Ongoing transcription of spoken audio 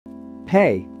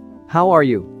Hey! How are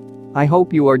you? I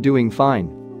hope you are doing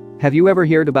fine. Have you ever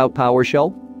heard about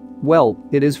PowerShell? Well,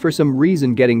 it is for some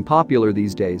reason getting popular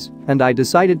these days, and I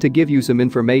decided to give you some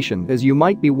information as you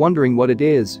might be wondering what it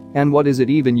is and what is it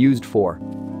even used for.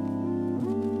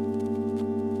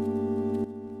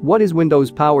 What is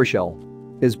Windows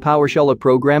PowerShell? Is PowerShell a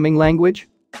programming language?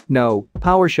 No,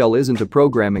 PowerShell isn't a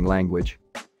programming language.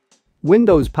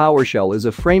 Windows PowerShell is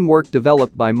a framework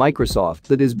developed by Microsoft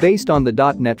that is based on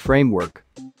the .NET framework.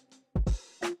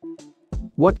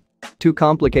 What? Too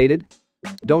complicated?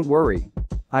 Don't worry.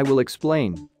 I will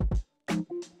explain.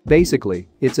 Basically,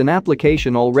 it's an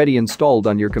application already installed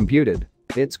on your computer.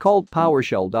 It's called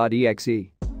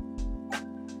powershell.exe.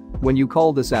 When you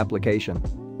call this application,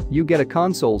 you get a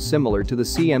console similar to the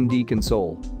CMD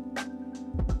console.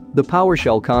 The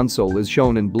PowerShell console is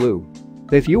shown in blue.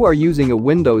 If you are using a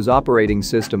Windows operating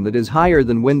system that is higher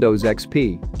than Windows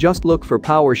XP, just look for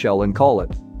PowerShell and call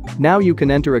it. Now you can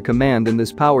enter a command in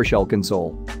this PowerShell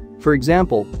console. For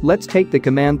example, let's take the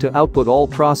command to output all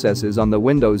processes on the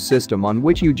Windows system on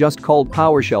which you just called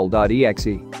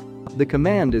powershell.exe. The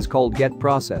command is called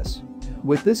getProcess.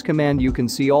 With this command you can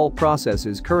see all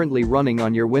processes currently running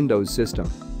on your Windows system.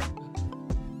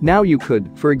 Now you could,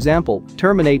 for example,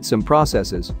 terminate some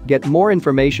processes, get more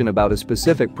information about a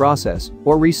specific process,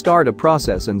 or restart a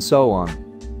process and so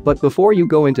on. But before you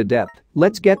go into depth,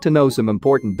 let's get to know some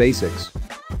important basics.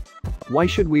 Why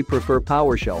should we prefer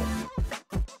PowerShell?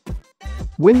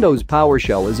 Windows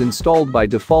PowerShell is installed by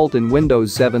default in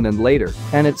Windows 7 and later,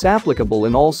 and it's applicable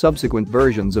in all subsequent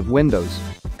versions of Windows.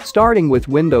 Starting with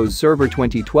Windows Server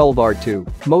 2012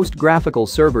 R2, most graphical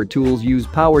server tools use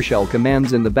PowerShell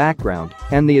commands in the background,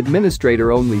 and the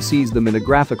administrator only sees them in a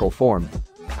graphical form.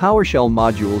 PowerShell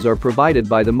modules are provided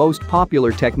by the most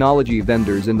popular technology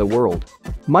vendors in the world.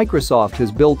 Microsoft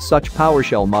has built such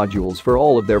PowerShell modules for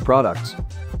all of their products.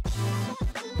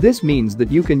 This means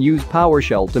that you can use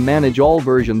PowerShell to manage all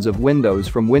versions of Windows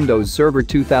from Windows Server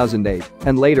 2008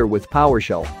 and later with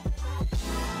PowerShell.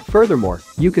 Furthermore,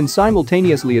 you can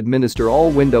simultaneously administer all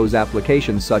Windows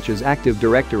applications such as Active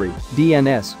Directory,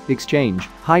 DNS, Exchange,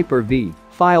 Hyper-V,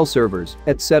 file servers,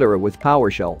 etc. with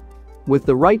PowerShell. With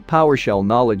the right PowerShell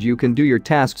knowledge you can do your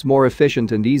tasks more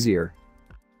efficient and easier.